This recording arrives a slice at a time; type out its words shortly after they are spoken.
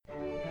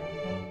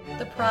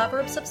The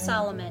Proverbs of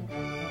Solomon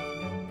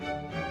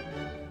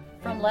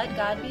from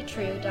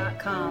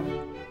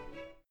LetGodBetrue.com.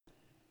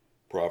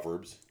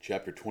 Proverbs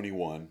chapter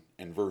 21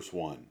 and verse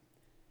 1.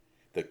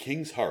 The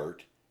king's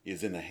heart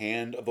is in the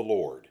hand of the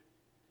Lord.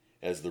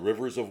 As the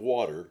rivers of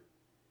water,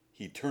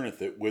 he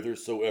turneth it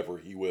whithersoever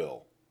he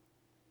will.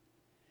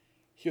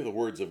 Hear the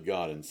words of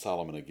God in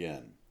Solomon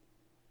again.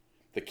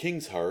 The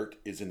king's heart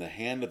is in the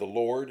hand of the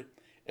Lord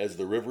as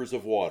the rivers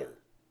of water.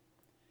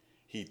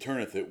 He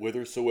turneth it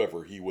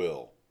whithersoever he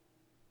will.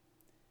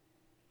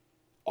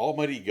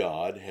 Almighty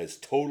God has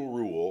total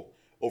rule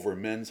over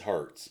men's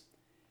hearts,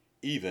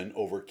 even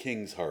over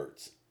kings'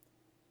 hearts.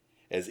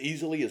 As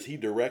easily as he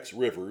directs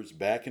rivers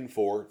back and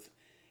forth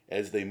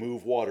as they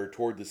move water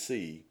toward the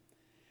sea,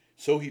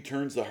 so he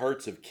turns the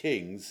hearts of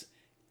kings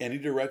any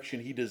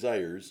direction he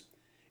desires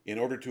in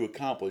order to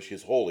accomplish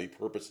his holy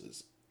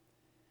purposes.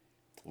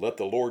 Let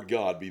the Lord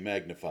God be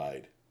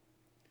magnified.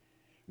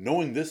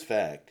 Knowing this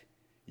fact,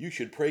 you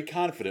should pray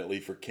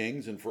confidently for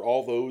kings and for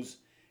all those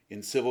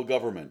in civil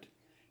government,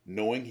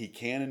 knowing he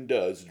can and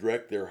does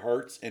direct their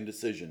hearts and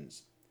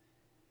decisions.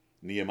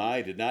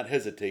 Nehemiah did not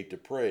hesitate to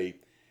pray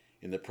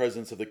in the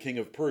presence of the king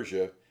of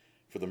Persia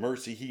for the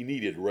mercy he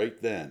needed right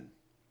then.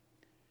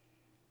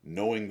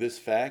 Knowing this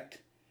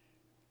fact,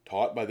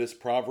 taught by this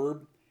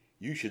proverb,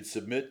 you should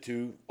submit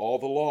to all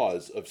the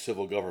laws of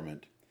civil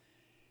government,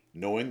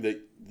 knowing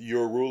that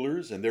your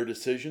rulers and their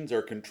decisions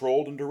are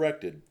controlled and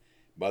directed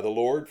by the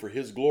Lord for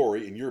his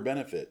glory and your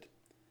benefit.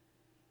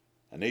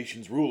 A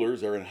nation's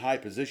rulers are in high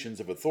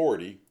positions of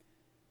authority,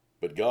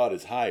 but God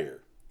is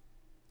higher.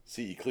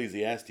 See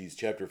Ecclesiastes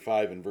chapter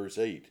 5 and verse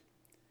 8.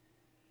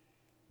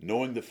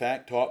 Knowing the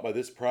fact taught by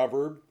this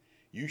proverb,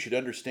 you should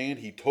understand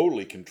he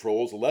totally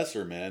controls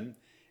lesser men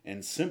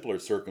and simpler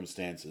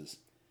circumstances,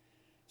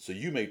 so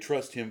you may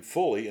trust him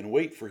fully and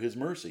wait for his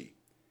mercy.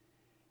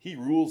 He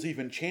rules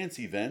even chance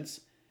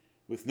events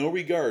with no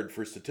regard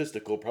for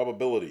statistical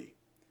probability.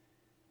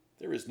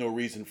 There is no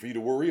reason for you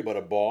to worry about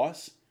a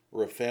boss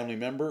or a family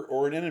member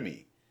or an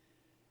enemy,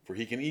 for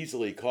he can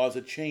easily cause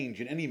a change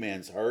in any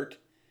man's heart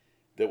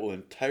that will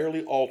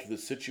entirely alter the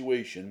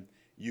situation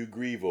you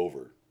grieve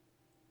over.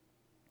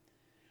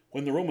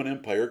 When the Roman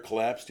Empire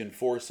collapsed in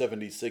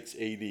 476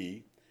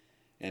 AD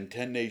and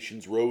 10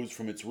 nations rose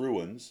from its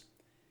ruins,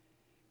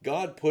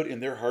 God put in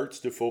their hearts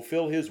to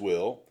fulfill his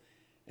will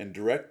and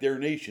direct their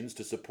nations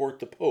to support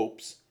the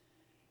popes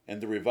and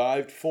the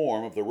revived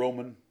form of the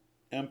Roman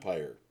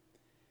Empire.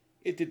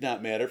 It did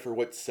not matter for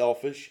what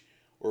selfish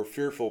or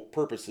fearful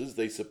purposes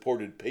they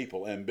supported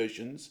papal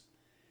ambitions.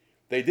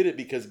 They did it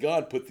because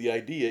God put the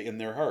idea in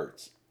their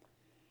hearts.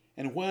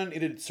 And when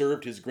it had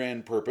served his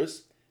grand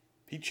purpose,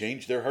 he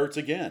changed their hearts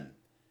again.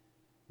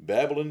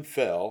 Babylon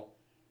fell,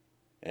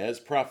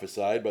 as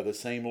prophesied by the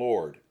same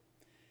Lord.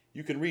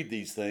 You can read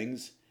these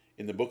things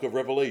in the book of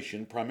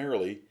Revelation,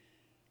 primarily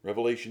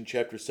Revelation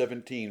chapter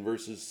 17,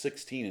 verses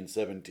 16 and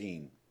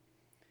 17.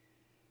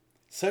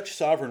 Such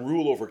sovereign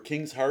rule over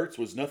kings' hearts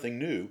was nothing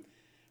new,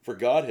 for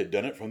God had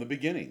done it from the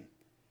beginning.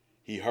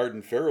 He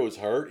hardened Pharaoh's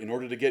heart in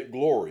order to get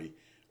glory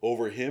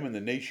over him and the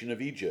nation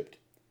of Egypt.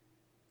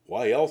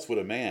 Why else would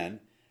a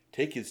man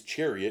take his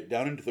chariot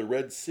down into the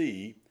Red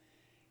Sea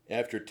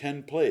after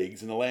 10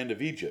 plagues in the land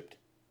of Egypt?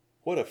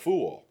 What a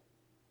fool!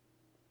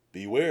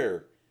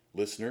 Beware,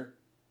 listener.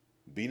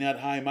 Be not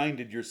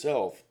high-minded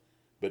yourself,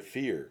 but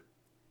fear.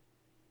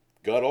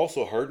 God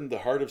also hardened the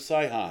heart of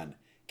Sihon,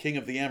 king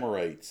of the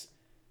Amorites,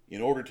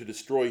 in order to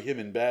destroy him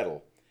in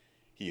battle.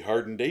 He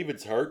hardened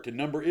David's heart to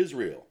number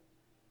Israel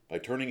by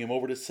turning him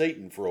over to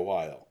Satan for a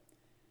while.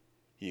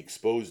 He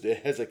exposed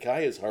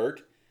Hezekiah's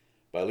heart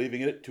by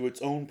leaving it to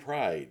its own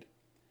pride.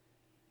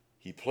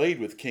 He played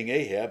with King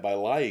Ahab by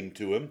lying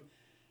to him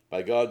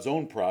by God's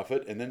own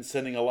prophet and then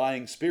sending a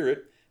lying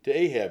spirit to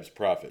Ahab's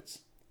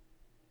prophets.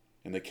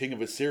 And the king of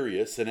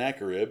Assyria,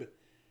 Sennacherib,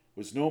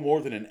 was no more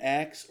than an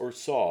axe or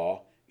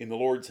saw in the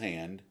Lord's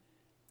hand,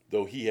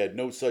 though he had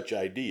no such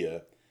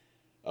idea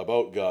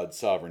about God's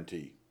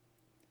sovereignty.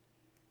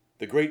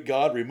 The great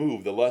God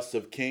removed the lusts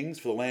of kings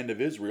for the land of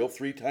Israel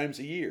 3 times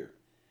a year,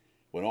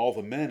 when all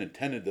the men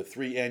attended the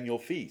 3 annual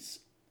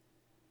feasts.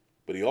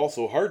 But he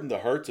also hardened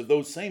the hearts of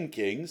those same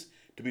kings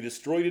to be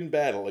destroyed in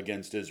battle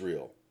against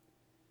Israel.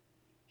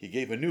 He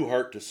gave a new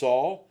heart to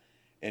Saul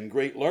and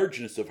great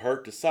largeness of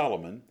heart to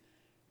Solomon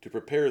to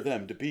prepare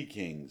them to be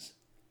kings.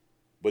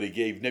 But he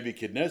gave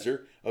Nebuchadnezzar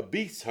a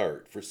beast's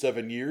heart for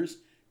 7 years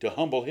to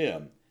humble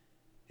him,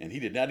 and he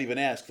did not even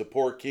ask the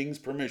poor king's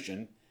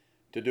permission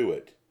to do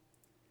it.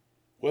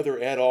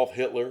 Whether Adolf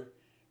Hitler,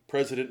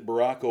 President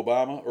Barack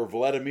Obama, or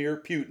Vladimir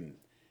Putin,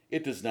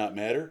 it does not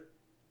matter.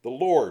 The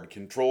Lord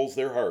controls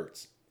their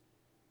hearts.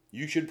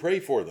 You should pray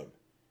for them.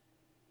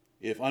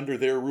 If under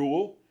their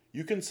rule,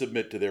 you can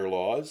submit to their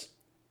laws,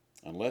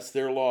 unless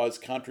their laws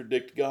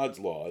contradict God's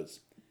laws.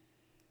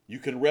 You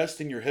can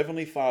rest in your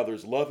heavenly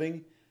Father's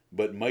loving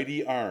but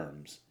mighty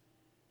arms,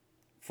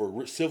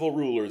 for civil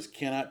rulers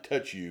cannot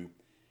touch you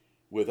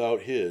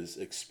without his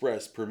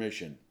express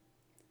permission.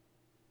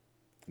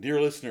 Dear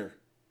listener,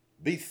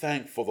 be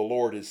thankful the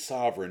Lord is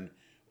sovereign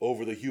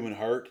over the human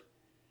heart,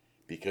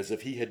 because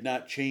if he had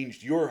not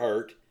changed your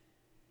heart,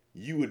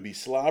 you would be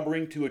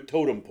slobbering to a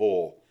totem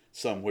pole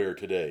somewhere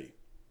today.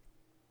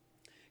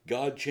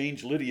 God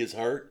changed Lydia's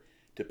heart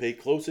to pay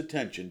close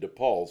attention to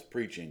Paul's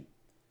preaching.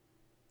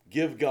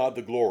 Give God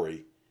the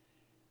glory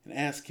and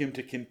ask Him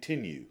to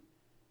continue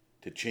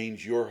to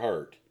change your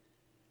heart,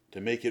 to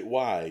make it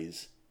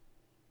wise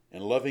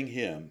and loving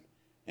Him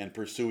and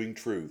pursuing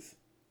truth.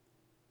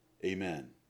 Amen.